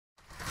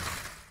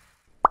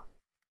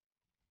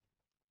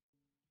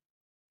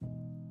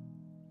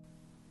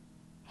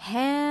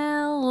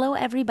Hello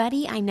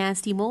everybody, I'm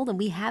nastymold and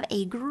we have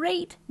a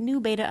great new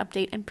beta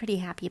update. I'm pretty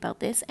happy about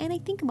this and I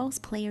think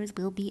most players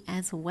will be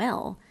as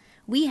well.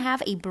 We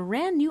have a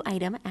brand new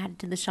item added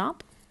to the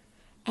shop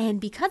and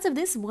because of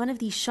this, one of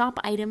the shop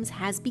items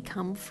has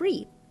become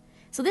free.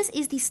 So this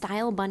is the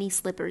Style Bunny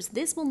Slippers.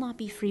 This will not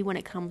be free when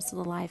it comes to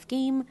the live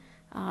game.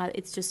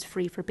 It's just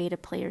free for beta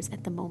players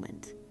at the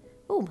moment.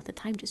 Oh, the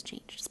time just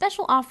changed.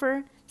 Special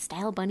offer,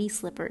 Style Bunny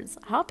Slippers.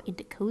 Hop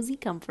into cozy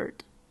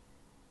comfort.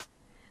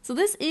 So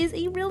this is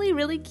a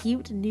really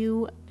cute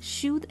new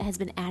shoe that has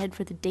been added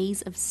for the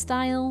Days of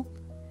Style.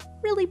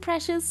 Really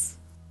precious.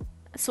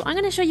 So I'm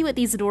going to show you what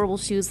these adorable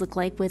shoes look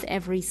like with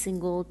every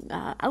single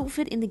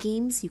outfit in the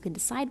game, so you can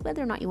decide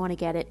whether or not you want to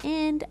get it.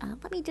 And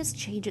let me just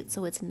change it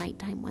so it's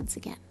nighttime once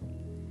again.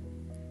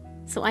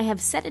 So I have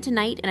set it to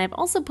night, and I've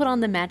also put on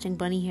the matching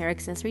bunny hair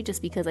accessory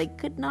just because I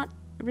could not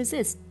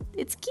resist.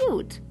 It's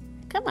cute.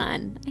 Come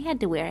on, I had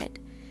to wear it.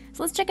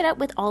 So let's check it out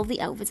with all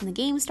the outfits in the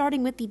game,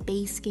 starting with the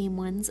base game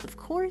ones, of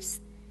course.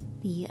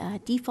 The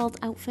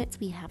default outfits,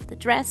 we have the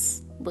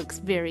dress, looks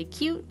very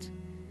cute.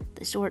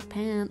 The short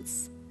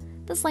pants,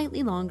 the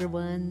slightly longer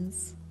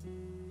ones.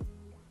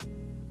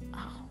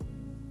 Oh,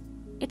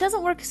 it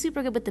doesn't work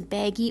super good with the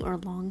baggy or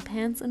long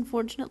pants,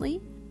 unfortunately.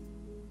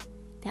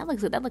 That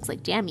looks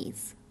like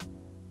jammies.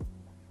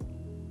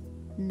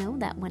 No,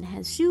 that one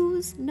has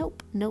shoes.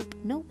 Nope.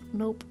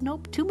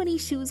 Too many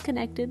shoes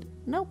connected.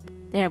 Nope.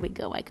 There we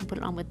go. I can put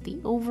it on with the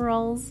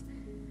overalls.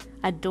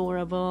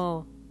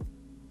 Adorable.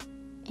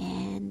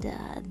 And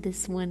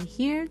this one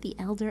here, the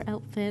elder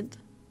outfit.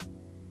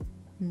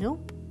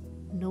 Nope.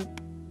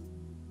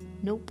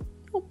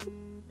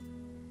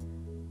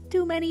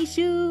 Too many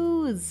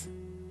shoes.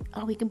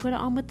 Oh, we can put it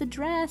on with the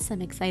dress.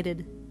 I'm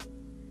excited.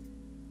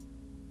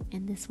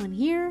 And this one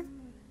here.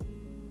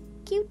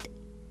 Cute.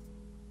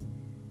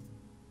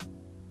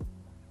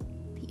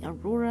 The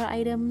Aurora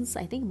items.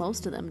 I think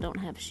most of them don't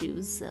have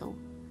shoes, so...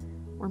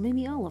 or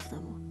maybe all of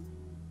them.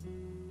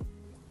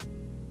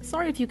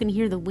 Sorry if you can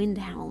hear the wind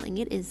howling.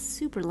 It is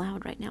super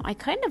loud right now. I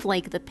kind of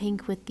like the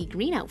pink with the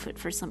green outfit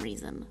for some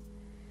reason.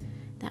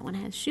 That one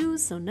has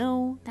shoes, so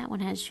no. That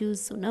one has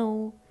shoes, so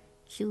no.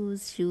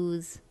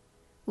 Shoes.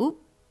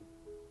 Oop.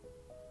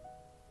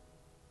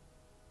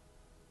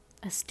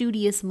 A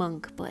studious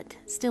monk, but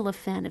still a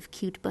fan of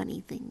cute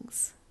bunny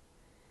things.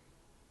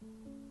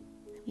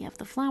 We have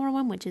the flower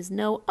one, which is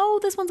no. Oh,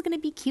 this one's going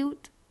to be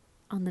cute.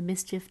 On the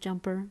mischief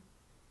jumper.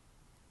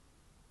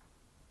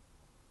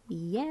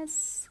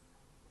 Yes.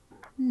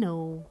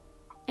 No.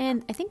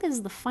 And I think this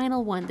is the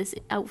final one. This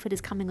outfit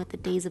is coming with the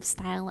Days of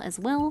Style as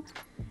well.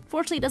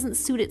 Fortunately, it doesn't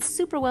suit it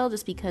super well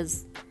just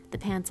because the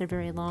pants are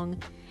very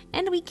long.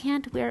 And we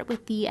can't wear it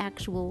with the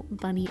actual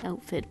bunny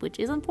outfit, which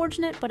is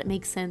unfortunate, but it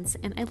makes sense.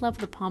 And I love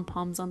the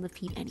pom-poms on the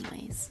feet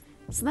anyways.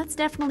 So that's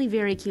definitely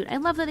very cute. I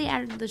love that they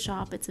added it to the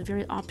shop. It's a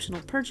very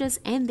optional purchase,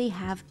 and they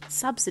have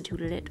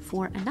substituted it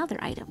for another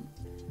item.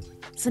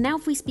 So now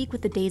if we speak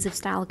with the Days of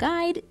Style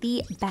guide,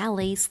 the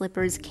ballet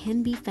slippers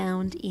can be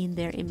found in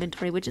their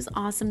inventory, which is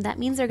awesome. That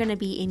means they're going to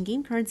be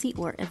in-game currency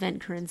or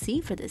event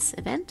currency for this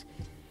event.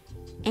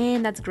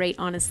 And that's great,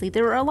 honestly.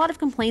 There were a lot of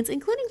complaints,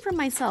 including from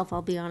myself,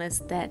 I'll be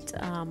honest, that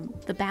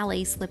the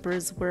ballet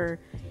slippers were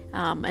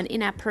an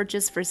in-app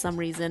purchase for some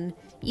reason,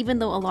 even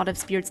though a lot of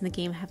spirits in the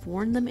game have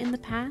worn them in the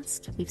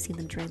past. We've seen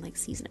them during like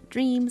Season of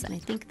Dreams, and I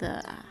think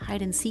the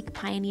hide-and-seek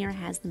pioneer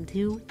has them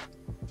too.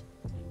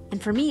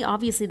 And for me,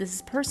 obviously, this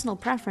is personal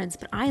preference,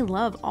 but I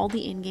love all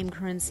the in-game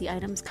currency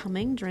items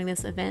coming during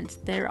this event.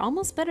 They're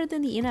almost better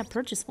than the in-app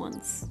purchase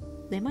ones.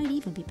 They might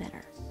even be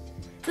better.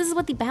 This is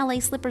what the ballet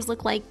slippers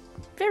look like.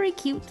 Very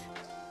cute.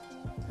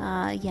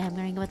 Yeah, I'm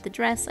wearing it with the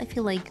dress. I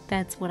feel like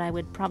that's what I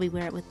would probably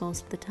wear it with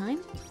most of the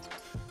time.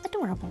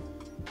 Adorable.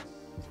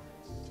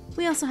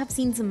 We also have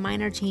seen some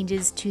minor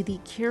changes to the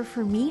Cure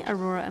For Me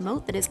Aurora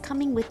emote that is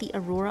coming with the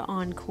Aurora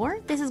Encore.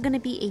 This is going to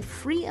be a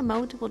free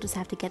emote. We'll just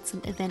have to get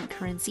some event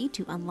currency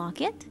to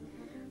unlock it.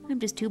 I'm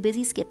just too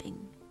busy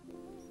skipping.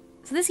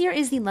 So this here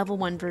is the level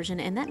 1 version,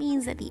 and that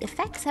means that the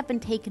effects have been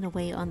taken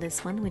away on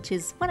this one, which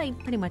is what I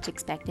pretty much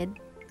expected.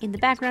 In the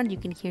background, you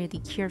can hear the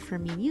Cure For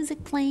Me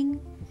music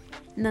playing.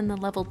 And then the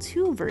level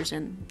 2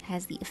 version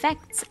has the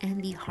effects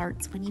and the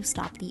hearts when you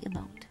stop the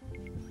emote.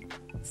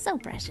 So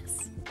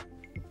precious.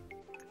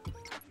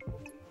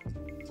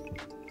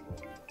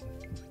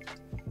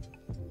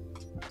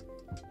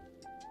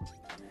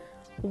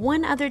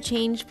 One other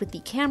change with the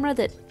camera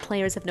that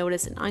players have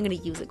noticed, and I'm going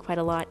to use it quite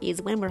a lot,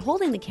 is when we're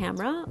holding the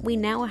camera, we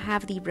now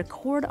have the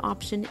record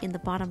option in the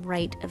bottom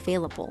right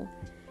available.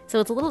 So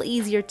it's a little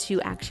easier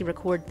to actually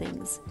record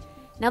things.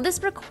 Now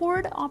this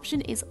record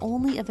option is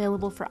only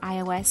available for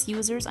iOS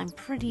users, I'm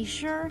pretty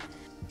sure.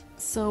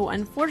 So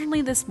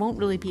unfortunately this won't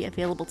really be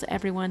available to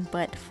everyone,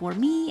 but for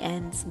me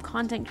and some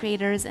content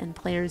creators and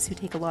players who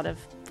take a lot of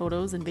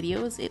photos and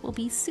videos, it will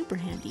be super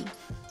handy.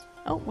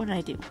 Oh, what did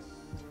I do?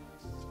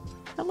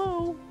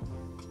 Hello!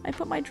 I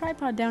put my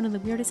tripod down in the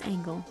weirdest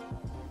angle.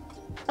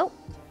 Oh!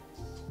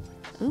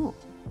 Ooh.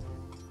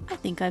 I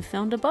think I've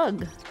found a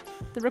bug.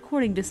 The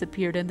recording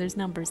disappeared and there's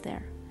numbers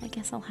there. I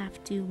guess I'll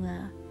have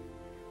to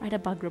write a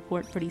bug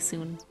report pretty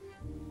soon.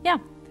 Yeah,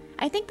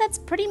 I think that's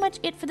pretty much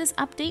it for this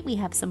update. We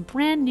have some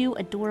brand new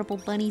adorable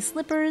bunny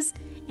slippers,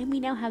 and we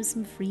now have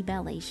some free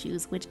ballet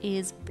shoes, which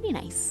is pretty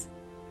nice.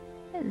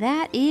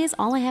 That is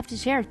all I have to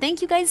share.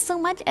 Thank you guys so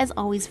much, as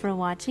always, for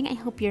watching. I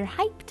hope you're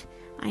hyped.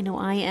 I know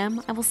I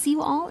am. I will see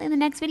you all in the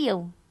next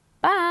video.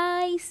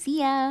 Bye! See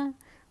ya!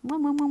 Mwah,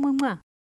 mwah, mwah, mwah, mwah.